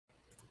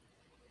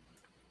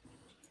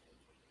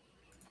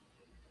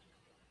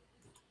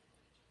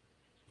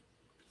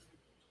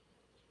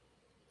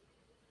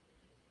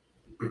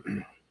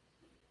Well,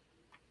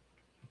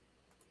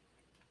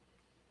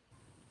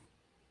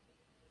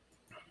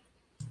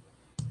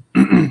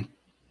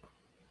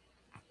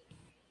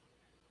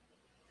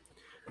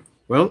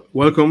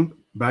 welcome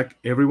back,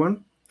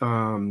 everyone.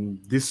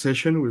 This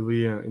session will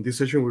be in this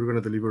session we're going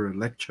to deliver a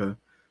lecture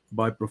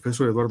by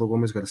Professor Eduardo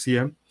Gómez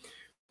García,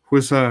 who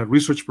is a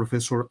research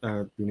professor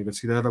at the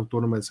Universidad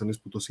Autónoma de San Luis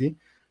Potosi,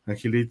 and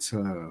he leads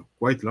a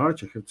quite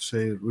large, I have to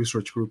say,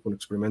 research group on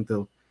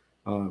experimental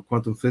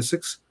quantum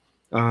physics.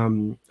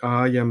 I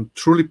am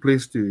truly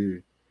pleased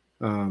to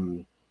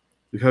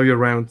have you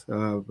around,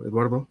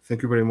 Eduardo.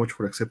 Thank you very much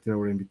for accepting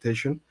our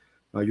invitation.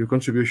 Your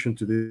contribution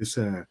to this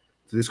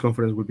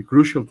conference will be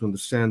crucial to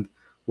understand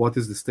what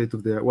the state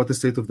of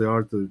the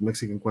art of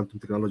Mexican quantum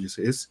technologies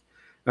is.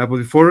 But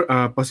before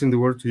passing the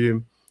word to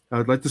you, I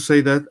would like to say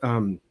that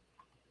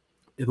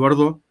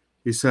Eduardo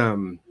is.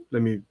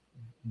 Let me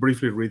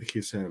briefly read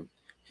his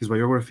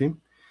biography.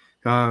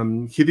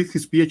 He did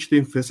his PhD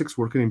in physics,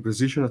 working in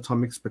precision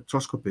atomic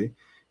spectroscopy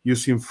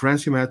using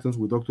francium atoms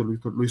with Dr.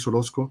 Luis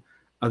Orozco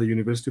at the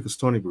University of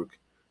Stony Brook.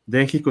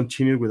 Then he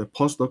continued with a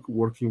postdoc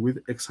working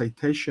with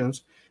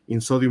excitations in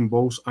sodium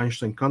Bose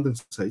Einstein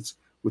Condensates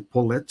with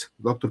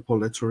Dr. Paul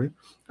Lett,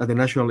 at the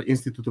National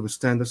Institute of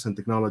Standards and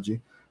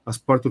Technology as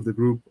part of the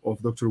group of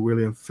Dr.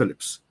 William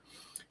Phillips.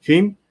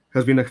 He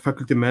has been a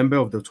faculty member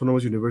of the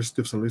Autonomous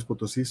University of San Luis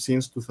Potosi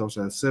since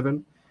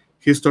 2007.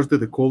 He started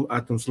the Cold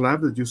Atoms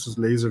Lab that uses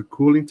laser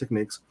cooling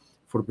techniques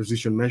for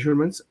precision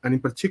measurements, and in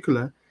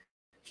particular,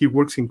 he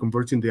works in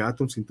converting the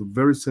atoms into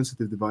very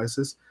sensitive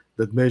devices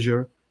that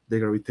measure the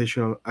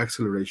gravitational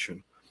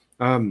acceleration.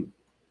 Eduardo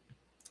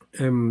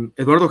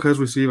has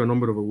received a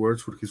number of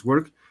awards for his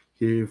work.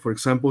 For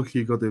example,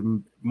 he got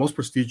the most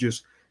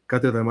prestigious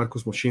Cátedra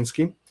Marcos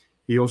Moschinsky.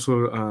 He's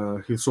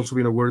also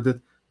been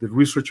awarded the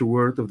Research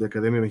Award of the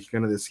Academia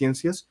Mexicana de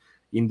Ciencias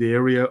in the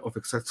area of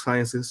exact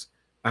sciences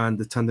and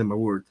the Tandem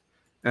Award.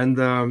 And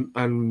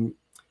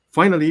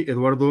finally,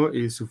 Eduardo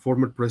is a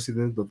former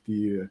president of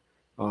the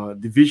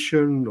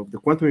division of the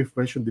Quantum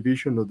Information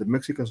Division of the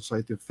Mexican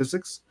Society of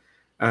Physics.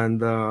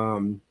 And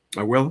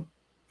well,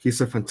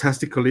 he's a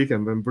fantastic colleague,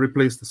 and I'm very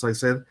pleased, as I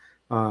said,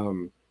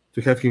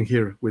 to have him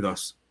here with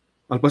us.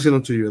 I'll pass it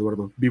on to you,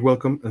 Eduardo. Be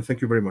welcome, and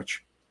thank you very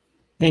much.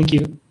 Thank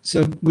you.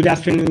 So good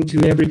afternoon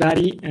to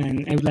everybody,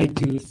 and I would like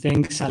to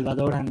thank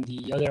Salvador and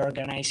the other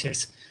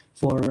organizers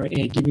for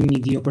giving me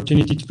the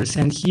opportunity to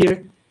present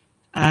here.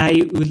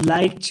 I would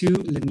like to,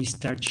 let me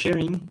start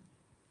sharing.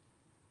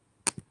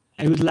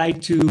 I would like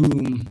to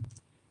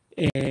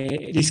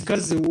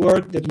discuss the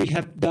work that we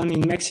have done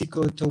in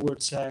Mexico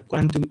towards a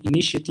quantum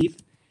initiative.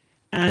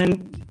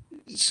 And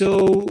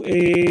so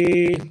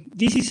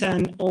this is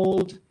an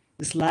old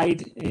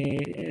slide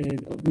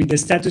with the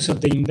status of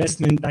the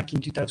investment back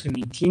in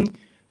 2018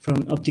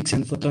 from Optics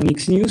and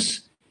Photonics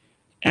News.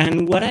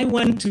 And what I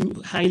want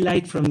to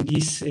highlight from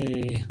this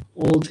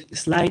old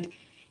slide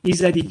is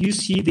that if you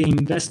see the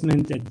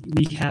investment that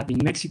we have in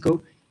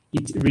Mexico,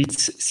 it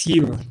reads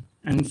zero.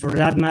 And for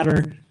that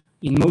matter,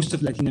 in most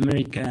of Latin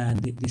America,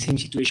 the same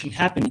situation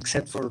happened,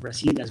 except for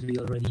Brazil, as we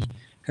already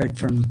heard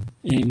from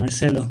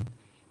Marcelo.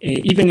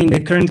 Even in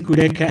the current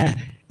Cureca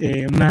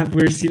map,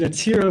 we're still at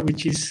zero,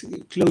 which is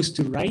close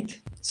to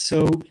right.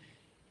 So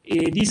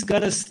this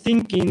got us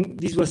thinking.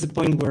 This was the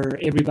point where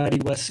everybody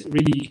was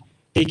really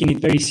taking it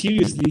very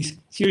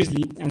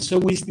seriously. And so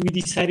we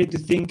decided to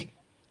think,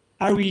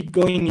 are we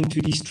going into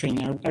this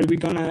train? Are we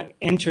going to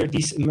enter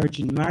this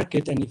emerging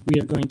market? And if we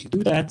are going to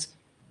do that,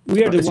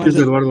 we are the ones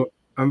that... Eduardo,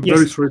 I'm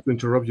very sorry to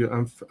interrupt you.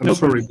 I'm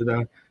sorry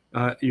that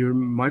your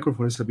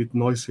microphone is a bit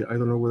noisy. I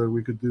don't know whether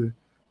we could do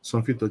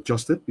something to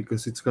adjust it,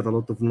 because it's got a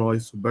lot of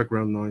noise,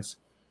 background noise.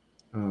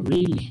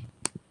 Really?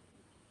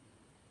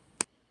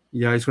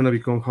 Yeah, it's going to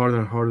become harder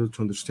and harder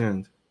to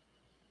understand.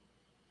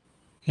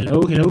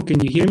 Hello, can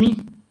you hear me?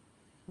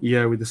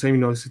 Yeah, with the same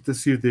noise, it's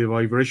as if the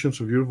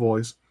vibrations of your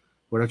voice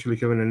were actually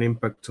having an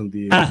impact on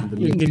the...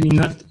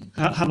 not.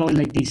 How about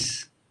like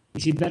this?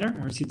 Is it better,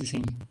 or is it the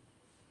same?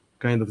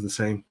 Kind of the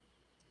same.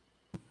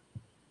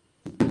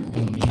 Oh,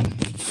 man.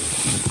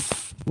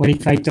 What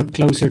if I talk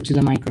closer to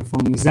the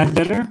microphone? Is that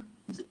better?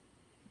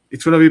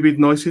 It's going to be a bit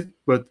noisy,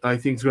 but I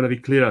think it's going to be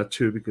clearer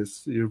too,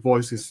 because your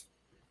voice is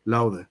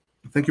louder.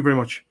 Thank you very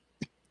much.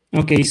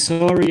 Okay,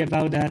 sorry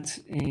about that.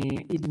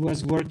 It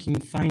was working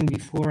fine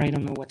before. I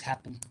don't know what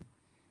happened.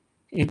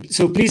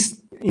 So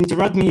please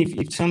interrupt me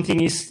if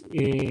something is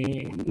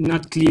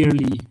not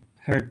clearly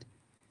heard.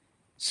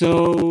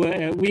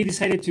 So we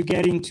decided to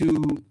get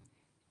into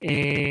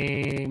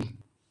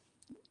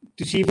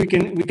to see if we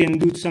can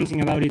do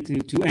something about it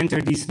to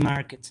enter this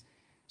market.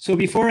 So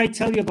before I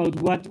tell you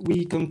about what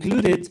we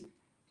concluded,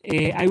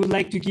 I would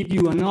like to give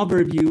you an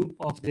overview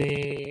of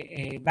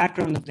the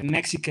background of the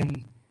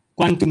Mexican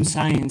quantum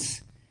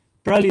science.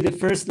 Probably the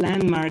first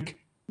landmark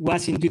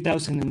was in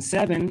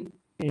 2007.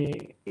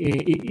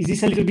 Is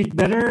this a little bit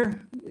better,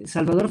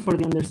 Salvador, for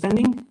the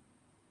understanding?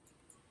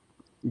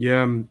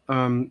 Yeah,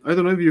 I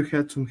don't know if you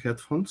had some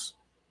headphones.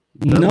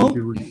 That would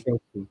be really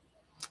helpful.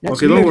 That's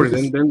okay, weird. Don't worry,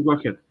 then go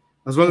ahead.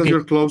 As long as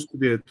you're close to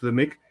the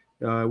mic,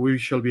 we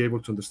shall be able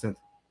to understand.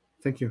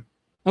 Thank you.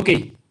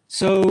 Okay,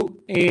 so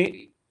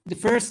the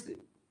first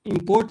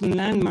important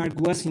landmark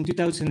was in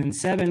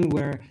 2007,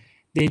 where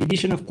the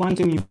Division of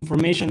Quantum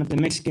Information of the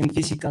Mexican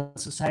Physical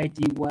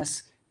Society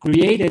was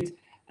created.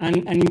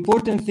 And an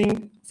important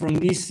thing from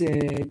this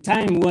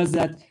time was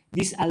that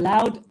this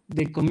allowed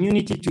the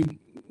community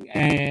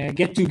to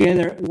get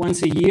together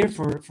once a year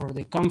for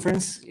the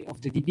conference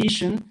of the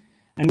division,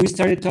 and we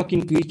started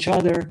talking to each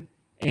other.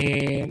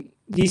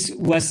 This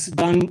was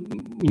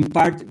done in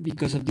part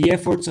because of the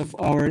efforts of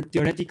our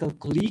theoretical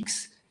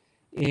colleagues.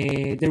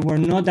 There were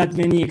not that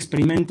many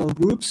experimental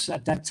groups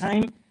at that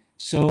time,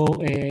 so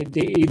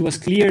it was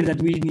clear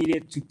that we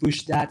needed to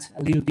push that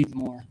a little bit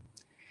more.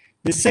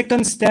 The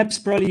second steps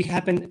probably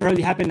happened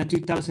in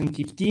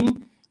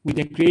 2015 with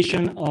the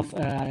creation of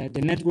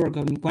the Network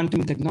on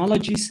Quantum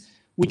Technologies,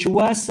 which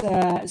was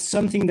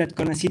something that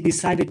CONACYT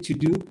decided to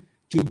do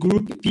to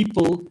group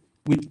people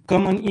with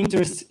common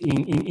interests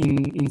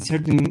in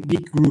certain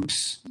big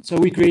groups. So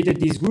we created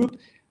this group,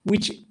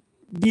 which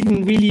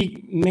didn't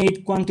really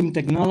make quantum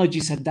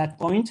technologies at that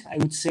point. I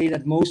would say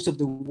that most of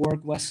the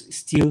work was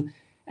still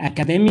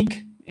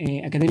academic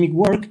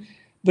work,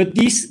 but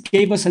this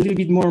gave us a little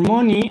bit more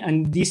money,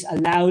 and this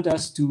allowed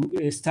us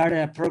to start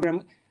a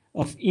program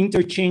of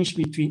interchange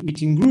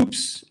between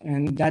groups,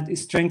 and that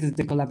strengthened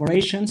the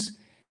collaborations.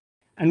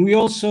 And we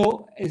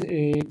also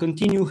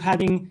continue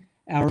having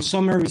our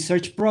summer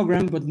research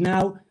program, but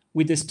now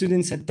with the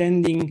students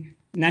attending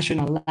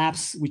national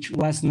labs, which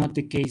was not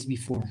the case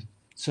before.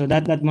 So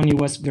that money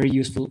was very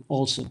useful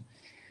also.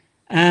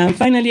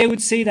 Finally, I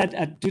would say that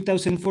at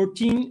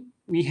 2014,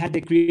 we had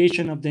the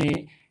creation of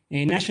the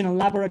National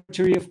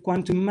Laboratory of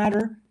Quantum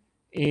Matter,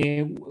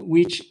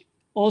 which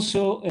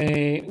also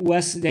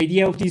was the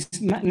idea of this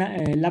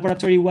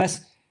laboratory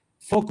was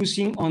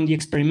focusing on the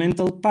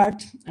experimental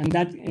part, and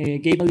that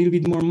gave a little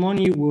bit more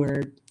money,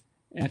 where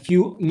a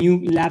few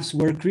new labs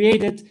were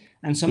created,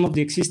 and some of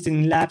the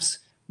existing labs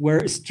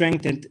were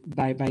strengthened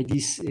by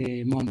this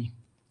money.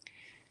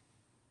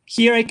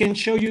 Here I can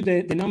show you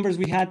the numbers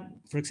we had,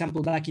 for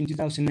example, back in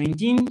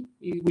 2019,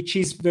 which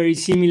is very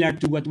similar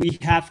to what we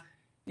have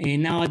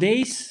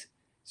nowadays.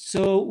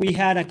 So we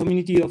had a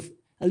community of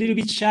a little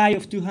bit shy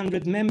of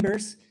 200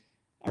 members,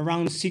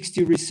 around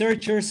 60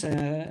 researchers,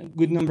 a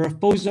good number of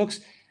postdocs,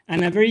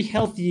 and a very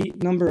healthy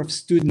number of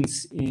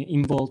students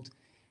involved.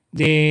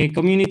 The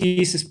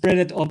community is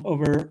spread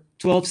over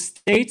 12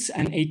 states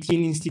and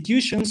 18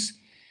 institutions.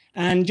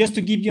 And just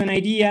to give you an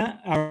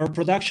idea, our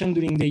production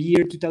during the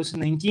year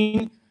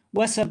 2019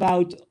 was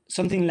about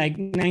something like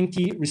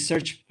 90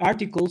 research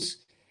articles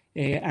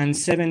and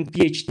 7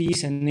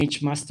 PhDs and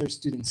 8 master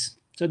students.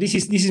 So this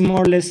is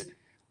more or less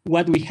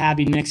what we have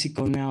in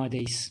Mexico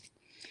nowadays.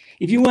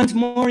 If you want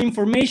more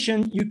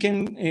information, you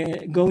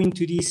can go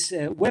into this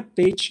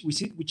webpage,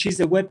 which is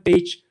the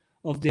webpage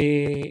of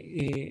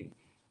the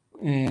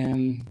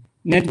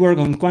Network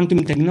on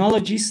Quantum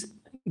Technologies.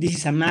 This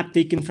is a map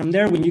taken from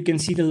there, when you can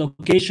see the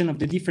location of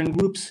the different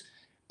groups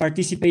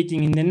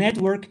participating in the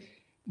network.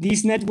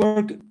 This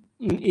network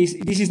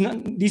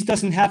this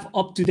doesn't have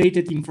up-to-date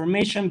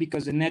information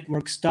because the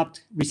network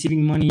stopped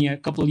receiving money a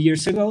couple of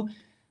years ago.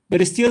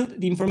 But still,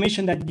 the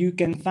information that you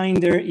can find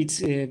there, it's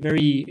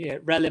very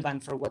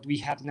relevant for what we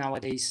have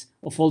nowadays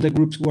of all the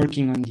groups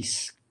working on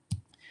this.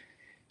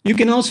 You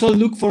can also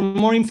look for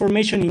more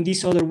information in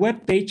this other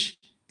webpage.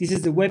 This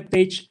is the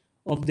webpage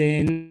of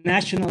the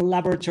National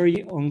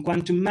Laboratory on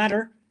Quantum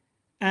Matter.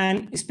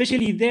 And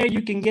especially there,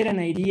 you can get an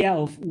idea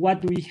of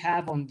what we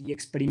have on the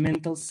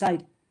experimental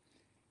side.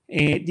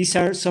 These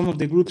are some of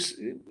the groups,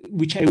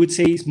 which I would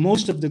say is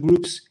most of the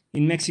groups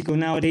in Mexico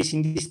nowadays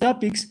in these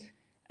topics.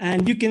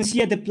 And you can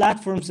see at the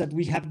platforms that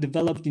we have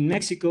developed in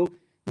Mexico,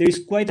 there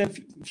is quite a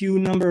few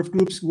number of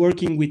groups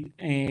working with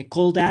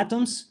cold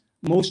atoms,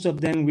 most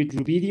of them with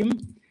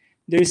rubidium.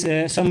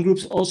 There's some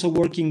groups also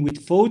working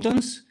with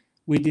photons,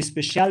 with the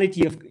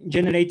specialty of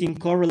generating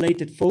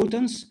correlated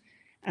photons.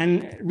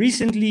 And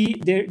recently,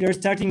 there are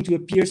starting to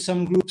appear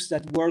some groups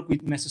that work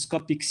with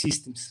mesoscopic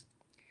systems.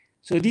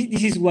 So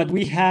this is what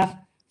we have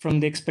from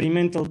the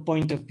experimental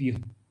point of view.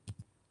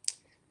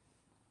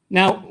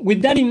 Now,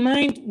 with that in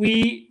mind,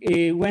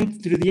 we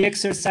went through the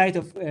exercise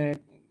of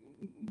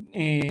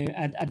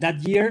at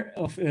that year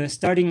of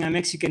starting a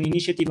Mexican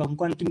initiative on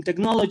quantum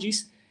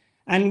technologies,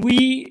 and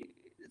we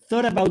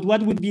thought about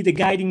what would be the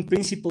guiding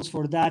principles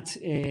for that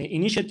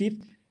initiative.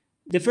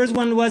 The first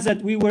one was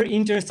that we were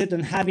interested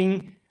in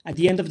having, at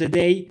the end of the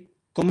day,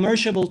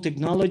 commercial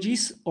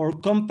technologies or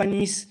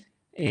companies,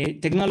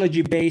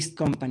 technology-based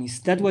companies.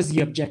 That was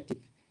the objective.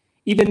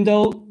 Even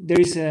though there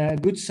is a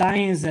good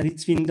science that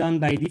it's been done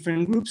by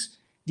different groups,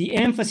 the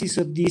emphasis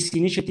of this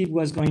initiative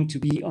was going to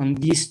be on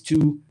these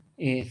two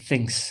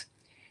things.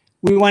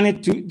 We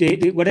wanted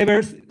to,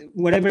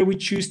 whatever we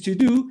choose to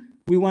do,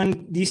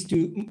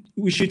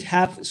 we should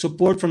have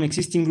support from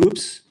existing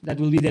groups. That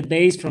will be the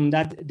base from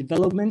that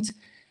development.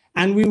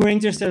 And we were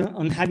interested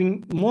in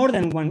having more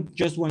than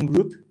just one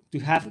group to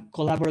have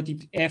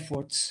collaborative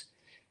efforts.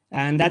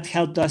 And that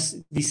helped us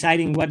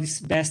deciding what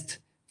is best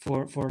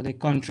for the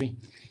country.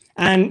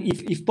 and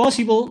if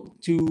possible,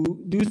 to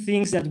do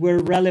things that were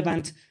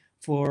relevant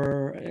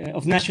for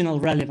of national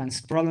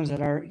relevance, problems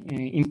that are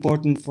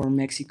important for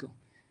Mexico.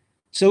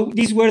 So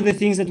these were the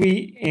things that we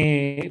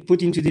put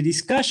into the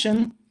discussion.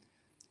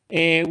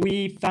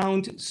 We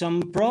found some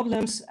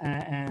problems,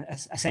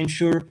 as I'm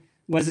sure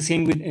was the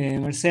same with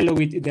Marcelo,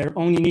 with their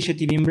own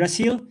initiative in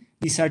Brazil.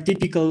 These are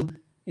typical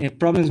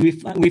problems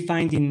we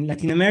find in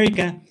Latin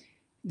America.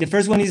 The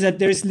first one is that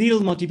there's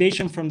little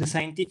motivation from the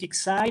scientific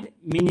side,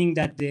 meaning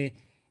that the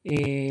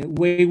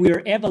way we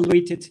are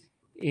evaluated,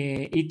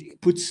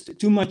 it puts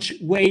too much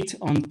weight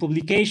on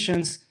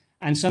publications,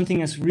 and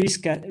something as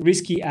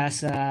risky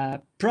as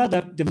a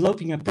product,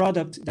 developing a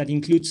product that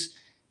includes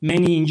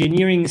many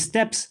engineering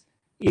steps,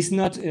 is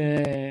not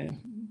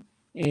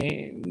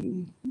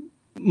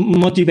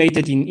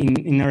motivated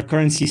in our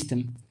current system.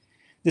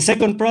 The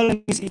second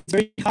problem is it's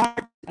very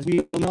hard, as we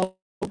all know,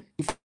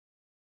 to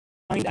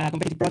find a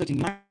competitive product in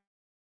the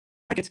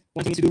market.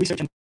 One thing is to do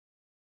research, and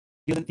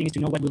the other thing is to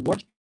know what will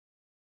work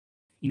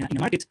in a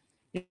market.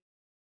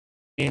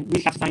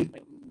 We have to find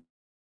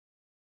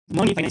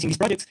money financing these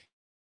projects.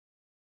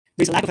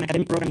 There's a lack of an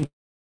academic program in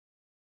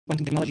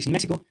quantum technologies in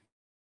Mexico.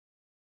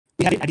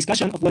 We had a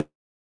discussion of whether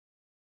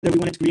we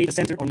wanted to create a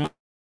center or not,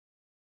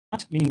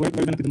 meaning where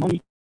we're going to put the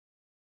money.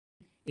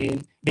 The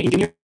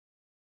engineering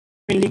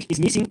link is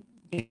missing.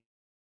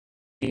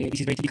 This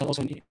is very typical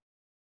also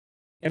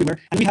everywhere.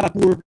 And we have a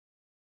poor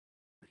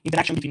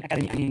interaction between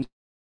academia and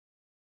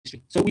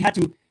industry. So we had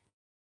to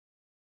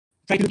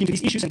try to look into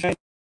these issues and try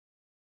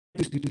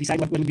to decide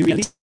what would be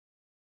realistic,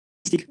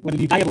 what would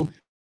be viable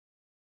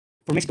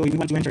for Mexico if we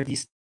want to enter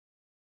this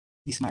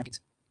market.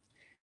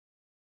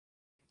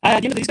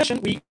 At the end of the discussion,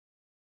 we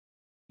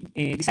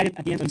decided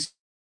at the end on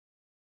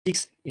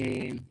six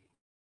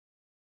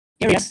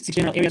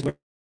general areas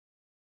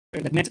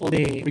that met all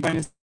the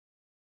requirements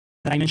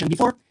that I mentioned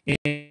before.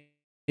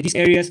 These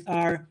areas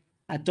are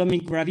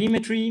atomic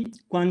gravimetry,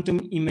 quantum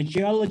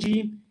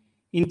imagology,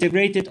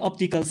 integrated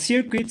optical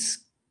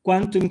circuits,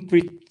 quantum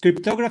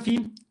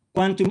cryptography,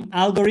 quantum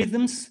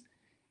algorithms,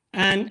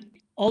 and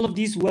all of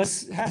this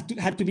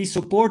had to be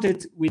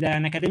supported with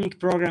an academic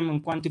program on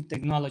quantum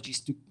technologies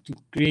to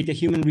create the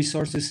human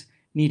resources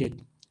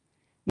needed.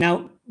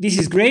 Now, this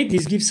is great.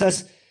 This gives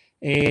us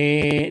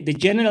the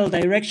general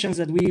directions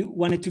that we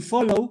wanted to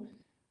follow,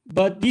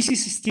 but this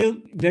is still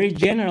very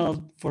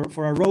general for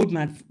a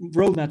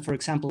roadmap, for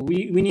example.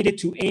 We needed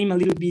to aim a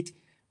little bit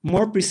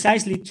more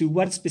precisely to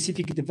what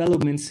specific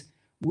developments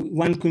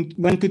one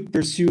could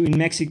pursue in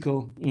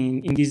Mexico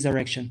in this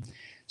direction.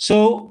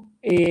 So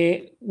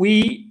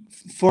we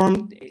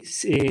formed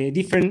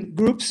different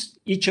groups.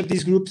 Each of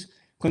these groups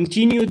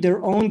continued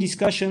their own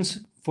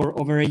discussions for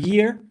over a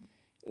year,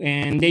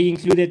 and they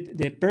included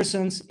the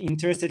persons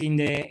interested in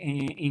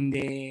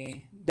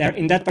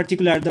that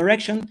particular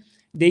direction,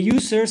 the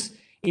users,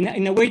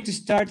 in a way to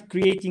start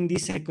creating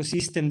this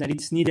ecosystem that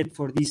is needed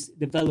for these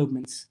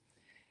developments.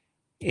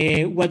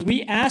 What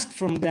we asked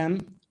from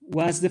them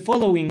was the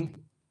following.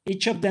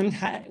 Each of them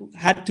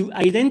had to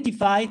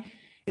identify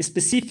a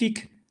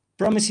specific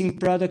promising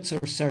products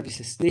or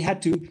services. They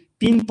had to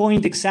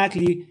pinpoint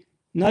exactly,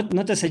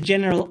 not as a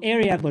general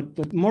area,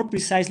 but more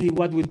precisely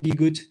what would be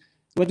good,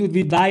 what would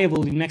be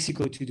viable in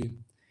Mexico to do.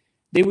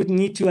 They would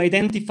need to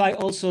identify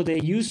also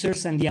the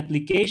users and the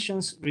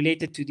applications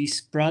related to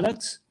these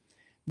products.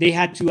 They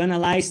had to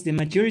analyze the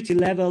maturity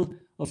level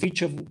of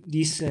each of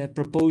these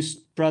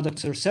proposed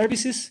products or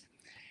services.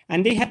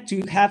 And they had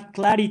to have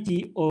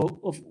clarity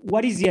of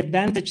what is the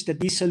advantage that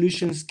these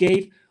solutions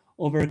gave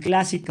over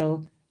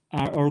classical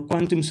or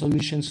quantum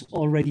solutions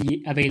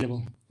already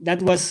available.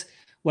 That was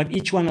what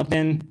each one of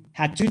them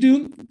had to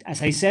do.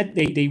 As I said,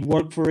 they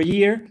worked for a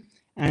year,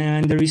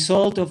 and the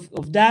result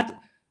of that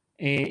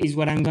is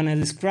what I'm going to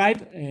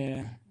describe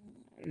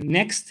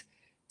next.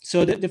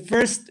 So the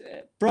first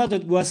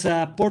product was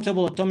a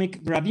portable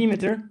atomic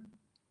gravimeter.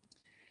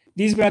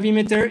 This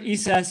gravimeter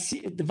is a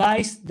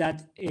device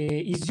that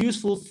is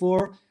useful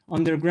for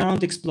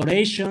underground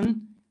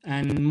exploration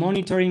and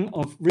monitoring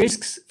of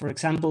risks, for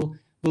example,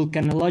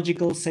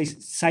 volcanological,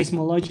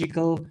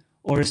 seismological,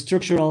 or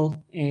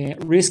structural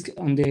risk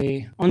on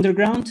the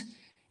underground.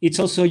 It's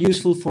also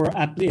useful for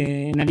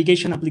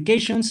navigation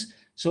applications.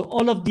 So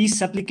all of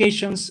these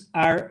applications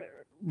are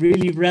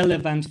really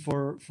relevant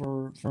for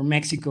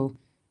Mexico,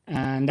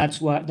 and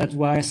that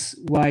was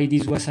why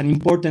this was an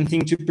important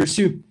thing to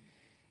pursue.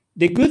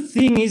 The good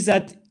thing is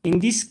that in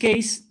this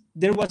case,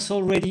 there was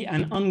already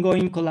an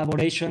ongoing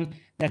collaboration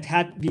that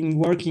had been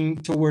working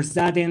towards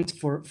that end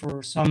for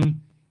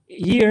some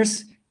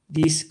years.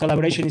 This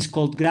collaboration is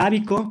called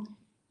Gravico.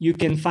 You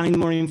can find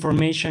more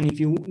information if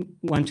you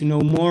want to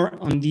know more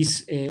on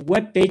this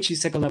webpage.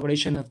 It's a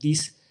collaboration of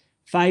these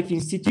 5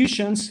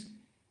 institutions.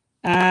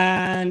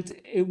 And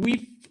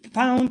we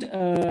found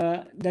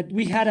that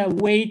we had a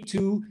way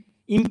to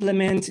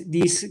implement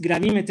this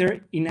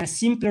gravimeter in a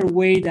simpler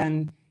way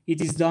than it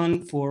is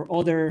done for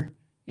other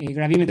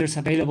gravimeters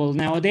available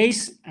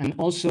nowadays. And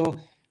also,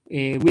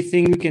 we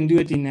think we can do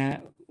it in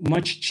a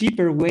much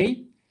cheaper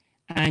way.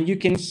 And you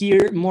can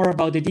hear more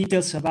about the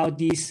details about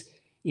this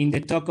in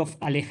the talk of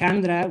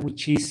Alejandra,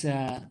 which is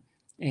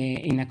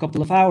in a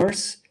couple of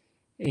hours,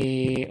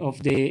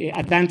 of the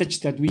advantage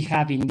that we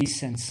have in this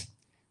sense.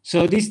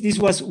 So this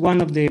was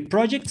one of the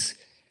projects.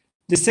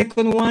 The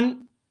second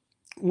one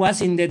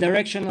was in the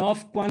direction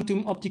of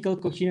quantum optical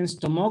coherence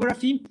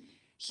tomography.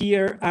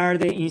 Here are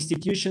the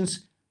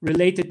institutions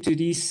related to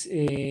this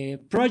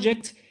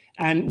project,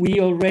 and we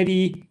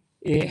already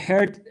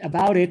heard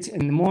about it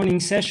in the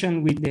morning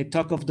session with the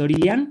talk of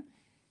Dorian.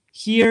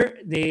 Here,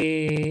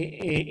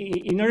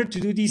 in order to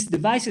do these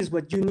devices,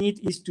 what you need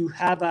is to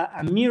have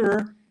a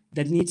mirror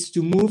that needs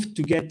to move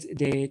to get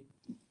the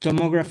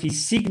tomography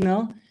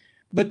signal.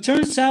 But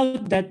turns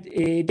out that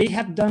they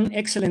have done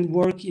excellent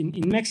work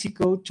in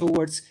Mexico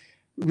towards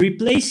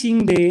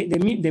replacing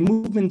the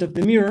movement of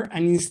the mirror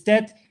and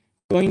instead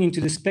going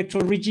into the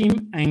spectral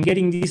regime and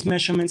getting these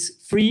measurements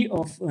free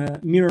of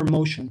mirror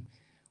motion.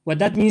 What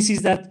that means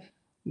is that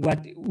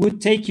what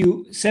would take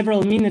you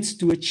several minutes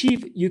to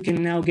achieve, you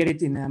can now get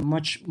it in a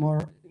much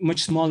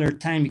smaller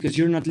time because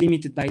you're not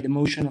limited by the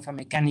motion of a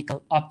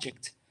mechanical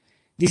object.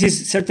 This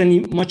is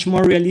certainly much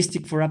more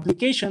realistic for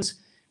applications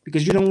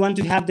because you don't want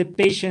to have the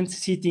patient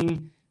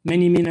sitting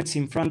many minutes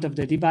in front of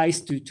the device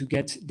to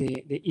get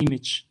the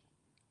image.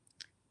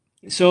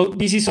 So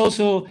this is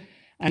also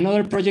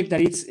another project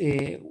that is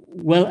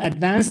well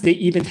advanced. They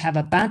even have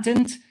a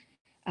patent,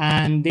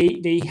 and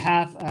they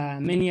have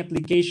many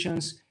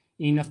applications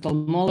in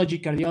ophthalmology,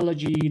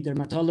 cardiology,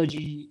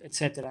 dermatology,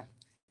 etc.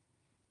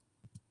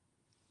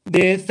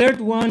 The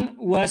third one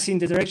was in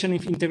the direction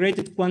of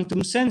integrated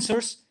quantum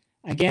sensors.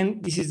 Again,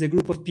 this is the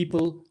group of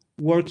people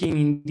working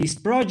in this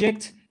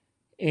project.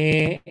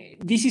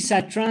 This is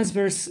a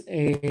transverse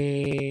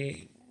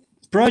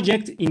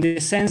project in the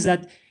sense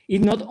that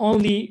it not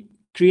only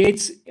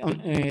creates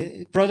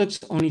products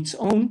on its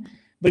own,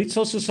 but it's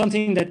also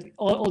something that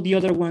all the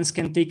other ones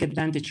can take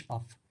advantage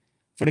of.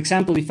 For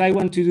example, if I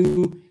want to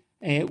do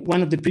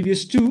one of the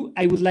previous two,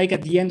 I would like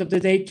at the end of the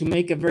day to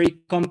make a very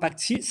compact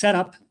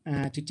setup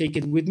to take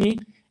it with me.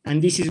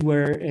 And this is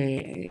where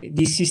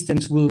these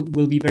systems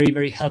will be very,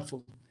 very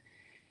helpful.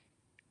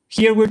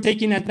 Here we're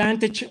taking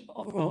advantage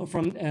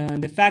from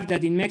the fact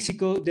that in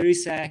Mexico there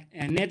is a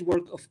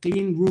network of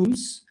clean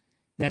rooms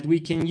that we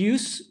can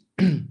use.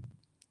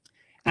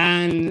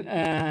 And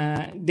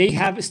they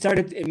have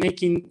started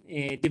making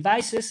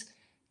devices.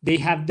 They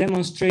have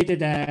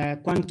demonstrated a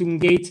quantum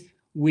gate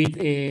with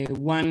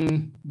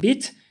 1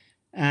 bit.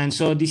 And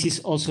so this is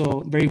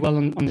also very well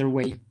on their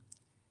way.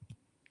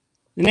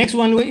 The next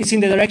one is in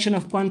the direction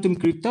of quantum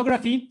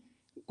cryptography.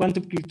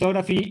 Quantum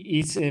cryptography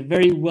is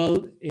very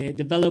well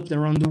developed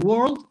around the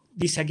world.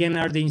 These again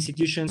are the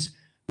institutions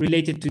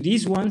related to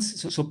these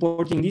ones, so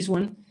supporting this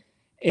one.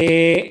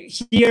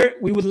 Here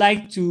we would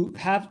like to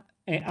have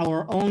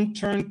our own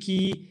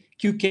turnkey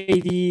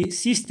QKD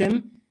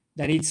system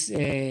that is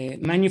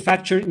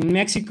manufactured in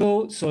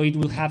Mexico, so it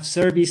will have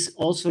service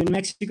also in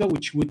Mexico,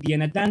 which would be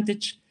an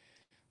advantage.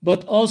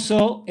 But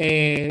also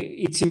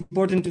it's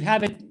important to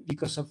have it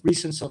because of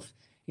reasons of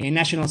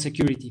national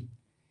security.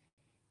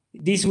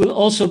 This will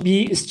also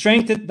be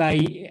strengthened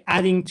by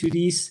adding to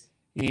these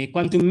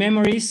quantum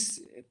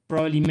memories,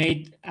 probably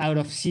made out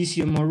of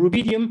cesium or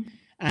rubidium,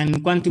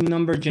 and quantum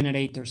number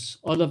generators.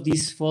 All of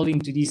these fall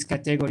into this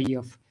category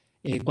of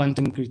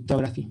quantum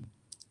cryptography.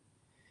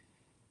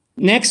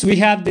 Next, we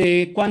have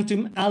the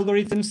quantum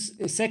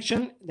algorithms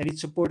section that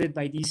is supported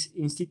by these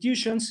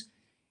institutions.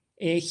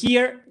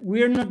 Here,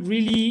 we're not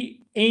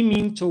really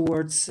aiming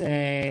towards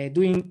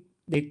doing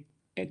the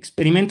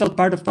experimental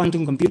part of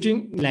quantum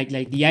computing, like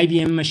the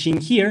IBM machine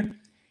here.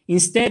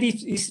 Instead,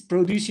 it is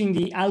producing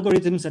the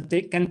algorithms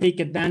that can take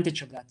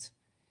advantage of that.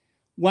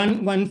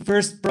 One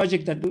first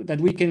project that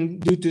we can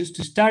do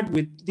to start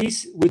with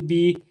this would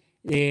be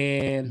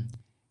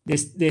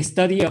the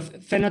study of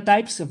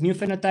phenotypes, of new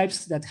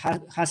phenotypes that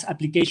has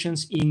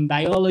applications in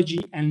biology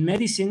and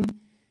medicine.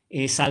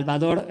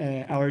 Salvador,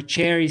 our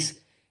chair, is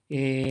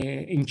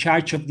in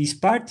charge of this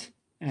part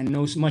and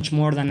knows much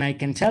more than I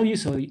can tell you,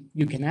 so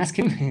you can ask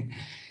him.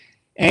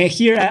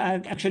 Here,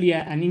 actually,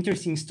 an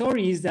interesting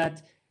story is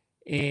that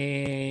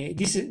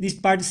this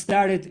part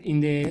started in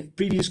the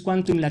previous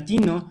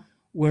Quantum-Latino,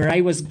 where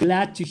I was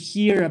glad to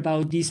hear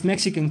about this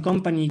Mexican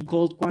company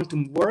called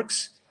Quantum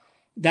Works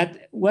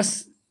that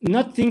was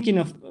not thinking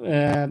of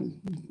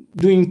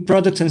doing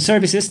products and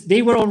services.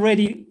 They were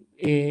already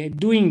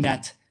doing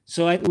that.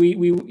 So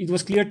it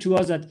was clear to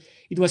us that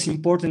it was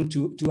important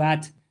to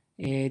add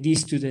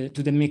this to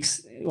the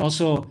mix.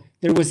 Also,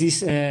 there was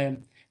this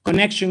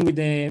connection with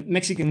the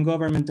Mexican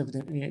government of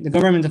the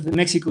government of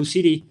Mexico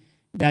City,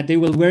 that they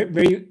were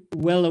very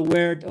well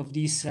aware of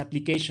these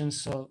applications.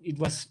 So it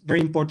was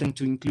very important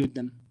to include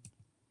them.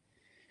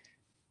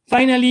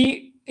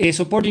 Finally,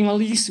 supporting all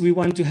this, we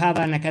want to have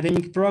an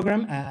academic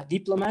program, a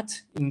diplomat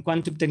in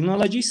quantum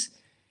technologies.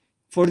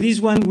 For this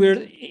one,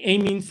 we're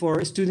aiming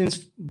for students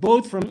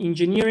both from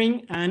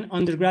engineering and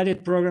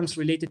undergraduate programs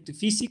related to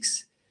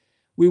physics.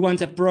 We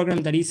want a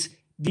program that is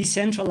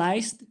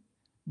decentralized,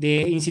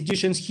 The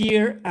institutions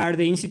here are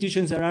the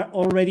institutions that are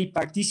already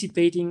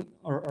participating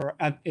or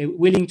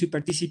willing to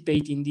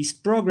participate in this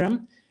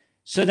program,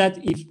 so that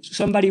if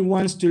somebody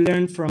wants to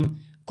learn from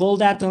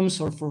cold atoms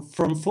or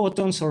from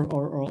photons or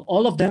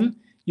all of them,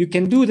 you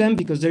can do them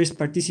because there is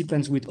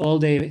participants with all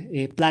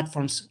the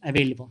platforms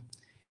available.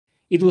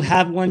 It will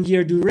have 1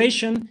 year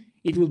duration.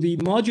 It will be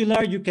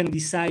modular. You can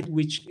decide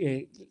which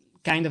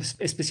kind of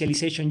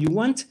specialization you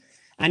want,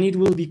 and it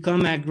will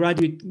become a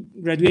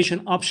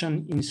graduation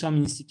option in some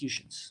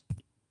institutions.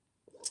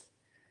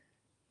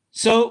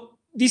 So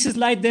this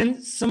slide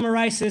then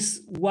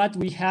summarizes what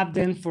we have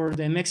then for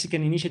the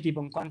Mexican Initiative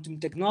on Quantum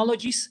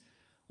Technologies.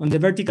 On the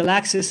vertical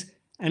axis,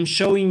 I'm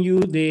showing you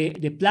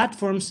the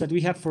platforms that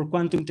we have for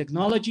quantum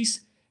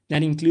technologies.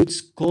 That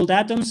includes cold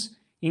atoms,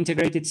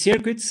 integrated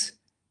circuits,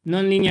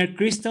 nonlinear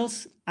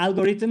crystals,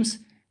 algorithms,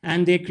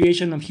 and the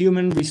creation of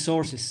human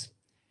resources.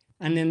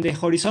 And in the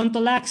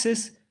horizontal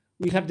axis,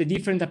 we have the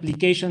different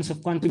applications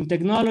of quantum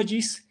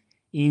technologies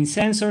in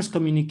sensors,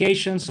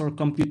 communications, or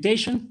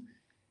computation.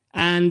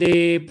 And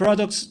the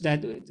products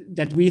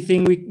that we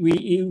think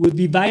it would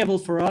be viable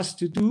for us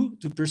to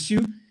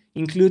pursue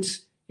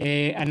includes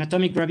an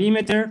atomic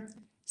gravimeter,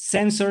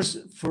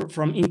 sensors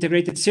from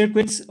integrated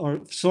circuits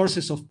or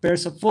sources of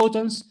pairs of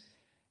photons,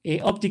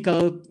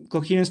 optical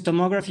coherence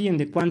tomography in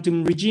the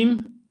quantum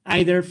regime,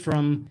 either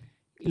from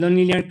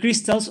nonlinear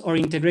crystals or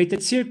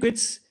integrated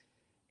circuits,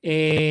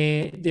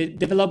 the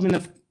development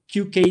of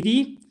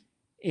QKD,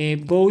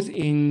 both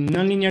in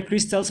nonlinear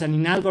crystals and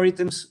in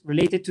algorithms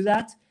related to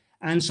that,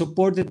 and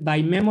supported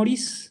by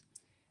memories,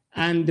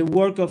 and the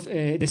work of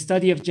the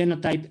study of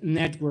genotype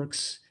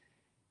networks.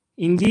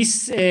 In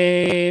this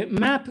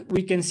map,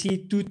 we can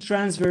see two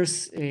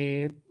transverse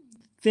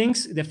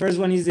things. The first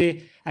one is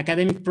the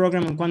academic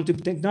program on quantum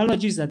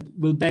technologies that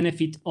will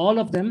benefit all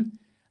of them,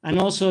 and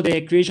also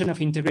the creation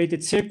of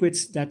integrated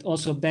circuits that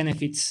also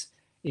benefits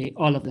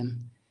all of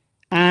them.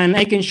 And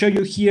I can show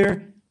you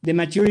here the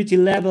maturity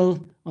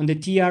level on the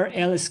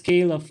TRL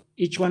scale of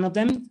each one of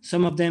them.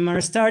 Some of them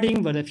are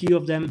starting, but a few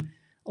of them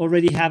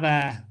already have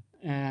a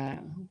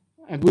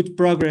good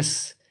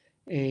progress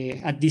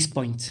at this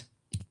point.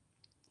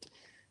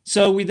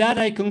 So with that,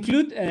 I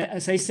conclude.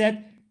 As I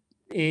said,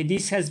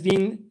 this has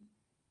been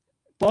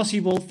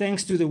possible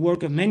thanks to the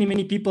work of many,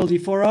 many people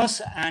before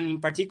us, and in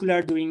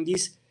particular during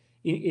this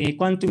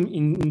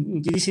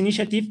this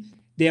initiative,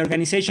 the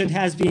organization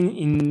has been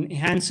in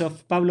hands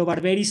of Pablo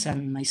Barberis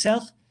and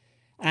myself.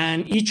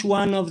 And each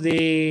one of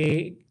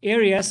the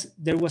areas,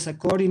 there was a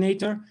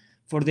coordinator.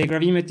 For the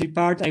gravimetry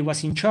part, I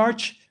was in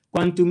charge.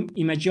 Quantum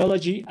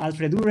imageology,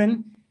 Alfred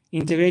Uren.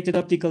 Integrated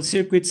optical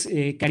circuits,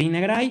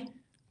 Karina Gray.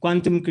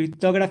 Quantum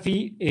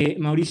cryptography,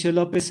 Mauricio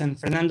Lopez and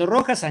Fernando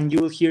Rojas, and you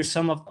will hear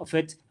some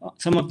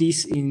of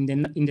these in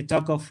the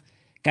talk of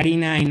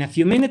Karina in a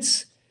few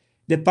minutes.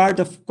 The part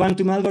of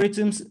quantum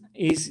algorithms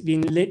is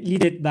being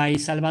led by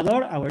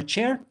Salvador, our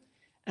chair,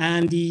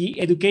 and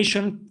the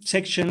education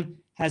section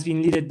has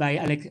been led by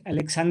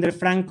Alexander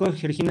Franco,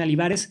 Georgina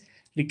Olivares,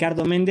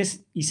 Ricardo Mendez,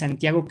 y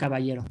Santiago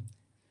Caballero.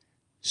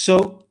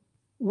 So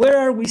where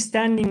are we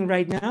standing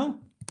right now?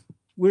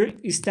 We're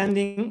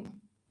standing...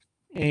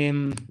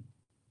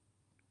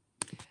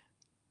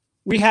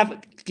 we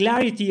have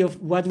clarity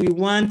of what we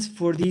want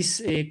for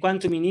this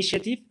quantum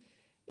initiative.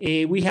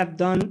 We have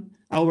done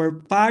our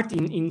part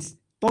in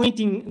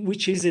pointing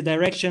which is the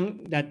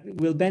direction that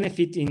will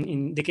benefit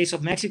in the case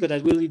of Mexico,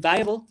 that will be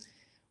viable.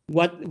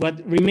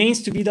 What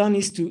remains to be done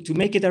is to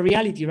make it a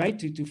reality, right?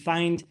 To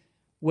find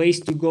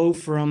ways to go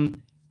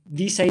from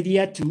this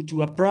idea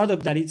to a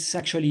product that is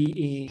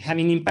actually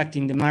having impact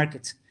in the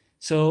market.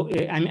 So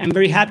I'm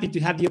very happy to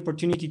have the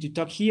opportunity to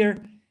talk here.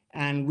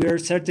 And we're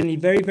certainly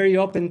very, very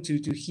open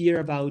to hear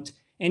about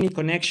any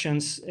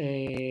connections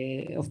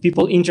of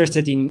people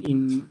interested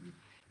in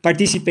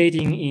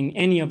participating in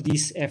any of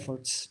these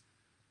efforts.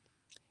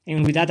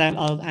 And with that,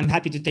 I'm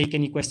happy to take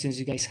any questions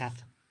you guys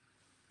have.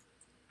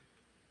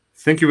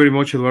 Thank you very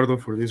much, Eduardo,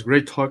 for this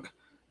great talk.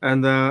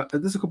 And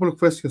there's a couple of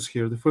questions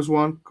here. The first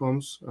one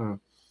comes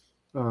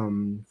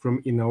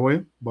from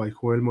Inaue by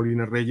Joel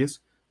Molina Reyes.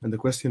 And the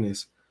question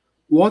is,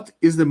 what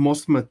is the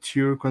most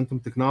mature quantum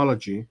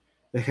technology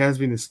that has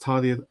been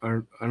studied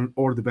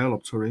or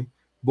developed,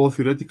 both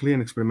theoretically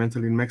and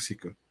experimentally in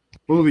Mexico?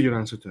 What will be your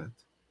answer to that?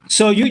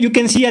 So you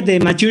can see at the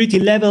maturity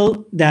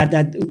level that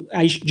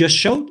I just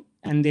showed,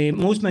 and the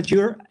most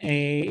mature,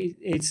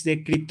 it's the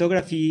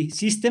cryptography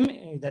system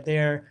that they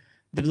are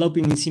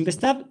developing in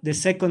Simvestab. The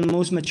second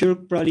most mature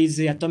probably is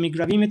the atomic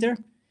gravimeter.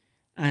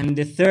 And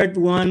the third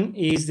one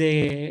is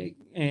the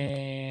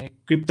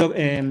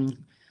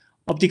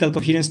optical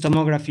coherence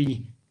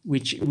tomography,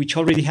 which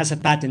already has a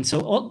patent. So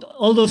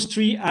all those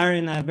three are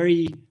in a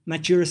very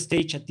mature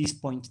stage at this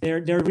point.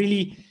 They're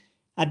really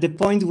at the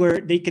point where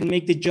they can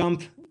make the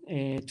jump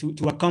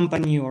to a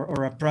company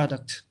or a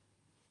product.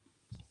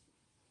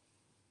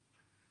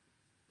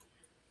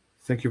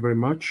 Thank you very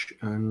much.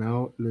 And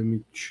now let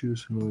me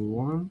choose another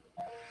one.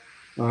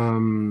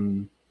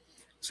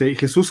 Say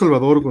Jesús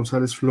Salvador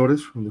González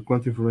Flores from the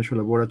Quantum Information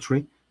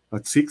Laboratory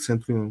at SIC,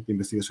 Centro de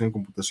Investigación en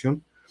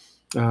Computación.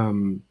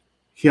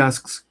 He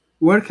asks,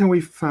 where can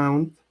we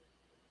find,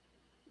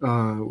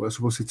 I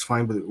suppose it's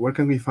fine, but where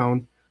can we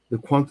find the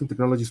quantum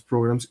technologies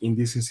programs in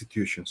these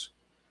institutions?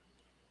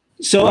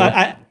 So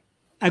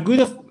a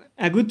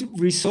good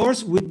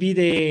resource would be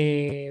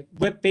the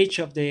webpage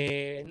of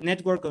the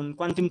Network on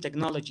Quantum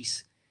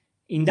Technologies.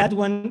 In that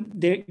one,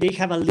 they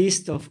have a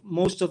list of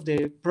most of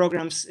the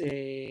programs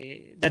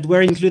that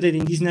were included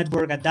in this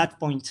network at that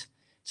point.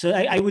 So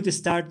I would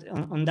start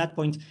on that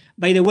point.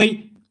 By the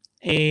way,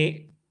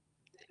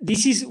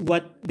 this is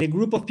what the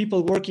group of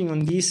people working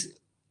on this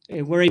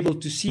were able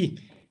to see.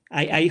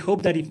 I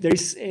hope that if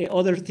there's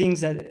other things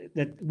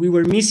that we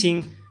were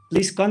missing,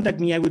 please contact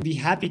me. I would be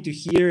happy to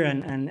hear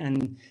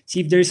and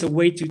see if there is a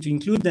way to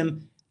include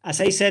them. As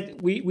I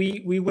said,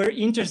 we were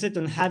interested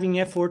in having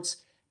efforts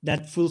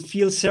that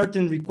fulfill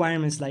certain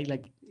requirements,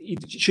 like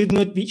it should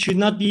not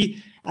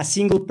be a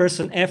single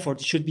person effort.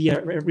 It should be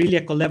really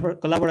a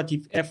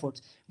collaborative effort.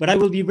 But I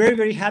will be very,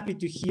 very happy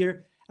to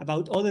hear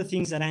about other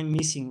things that I'm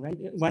missing, right?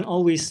 One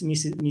always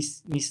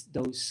miss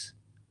those.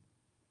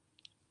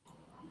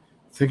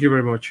 Thank you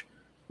very much.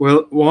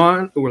 Well,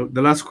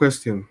 the last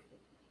question,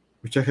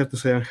 which I have to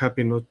say I'm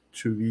happy not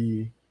to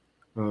be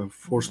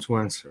forced to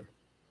answer.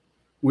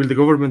 Will the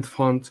government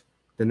fund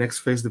the next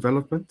phase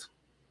development,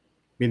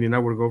 meaning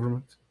our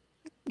government?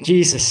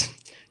 Jesus.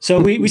 So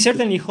we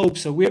certainly hope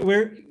so.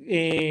 We're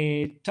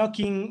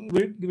talking,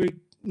 we're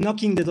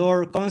knocking the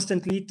door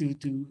constantly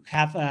to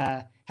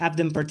have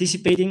them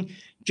participating.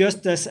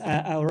 Just as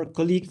our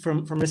colleague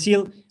from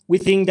Brazil, we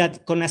think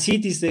that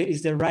CONACYT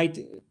is the right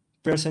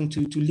person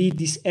to lead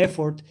this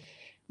effort.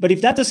 But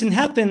if that doesn't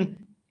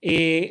happen,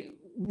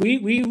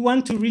 we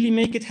want to really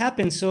make it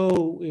happen.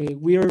 So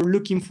we are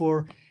looking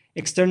for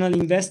external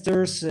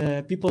investors,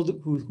 people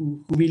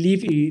who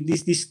believe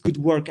this could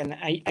work. And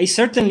I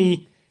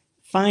certainly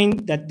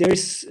find that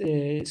there's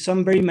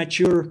some very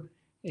mature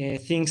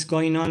things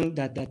going on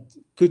that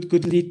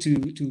could lead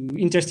to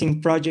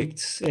interesting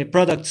products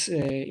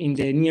in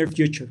the near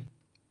future.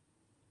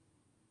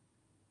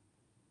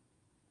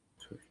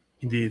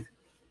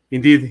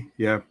 Indeed,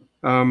 yeah.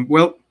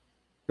 Well,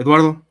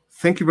 Eduardo,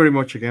 thank you very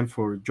much again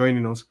for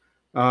joining us.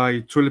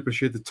 I truly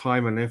appreciate the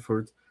time and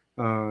effort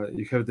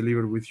you have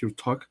delivered with your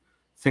talk.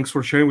 Thanks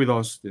for sharing with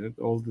us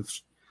all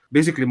this.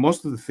 Basically,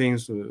 most of the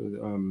things.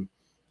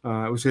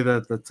 I would say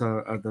that at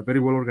a very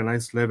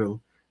well-organized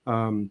level,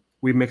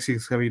 we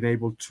Mexicans have been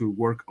able to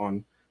work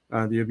on,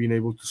 and you've been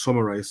able to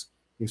summarize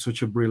in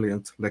such a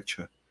brilliant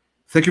lecture.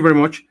 Thank you very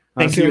much.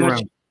 Thank you very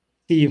much.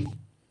 See you.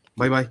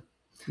 Bye-bye.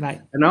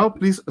 Bye. And now,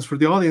 please, as for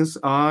the audience,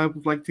 I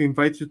would like to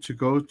invite you to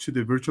go to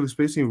the virtual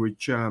space in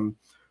which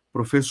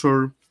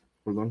Professor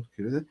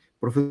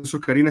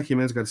Karina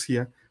Jimenez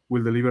Garcia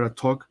will deliver a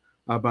talk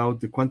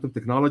about the quantum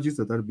technologies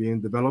that are being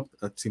developed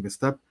at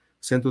CIMBESTAB,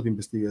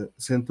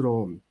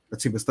 at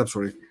CIMBESTAB,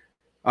 sorry.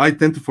 I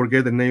tend to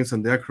forget the names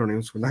and the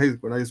acronyms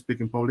when I speak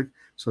in public,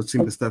 so it's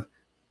CIMBESTAB,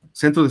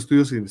 Centro de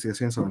Estudios y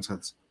Investigaciones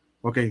Avanzadas.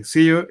 Okay,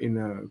 see you in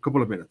a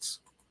couple of minutes.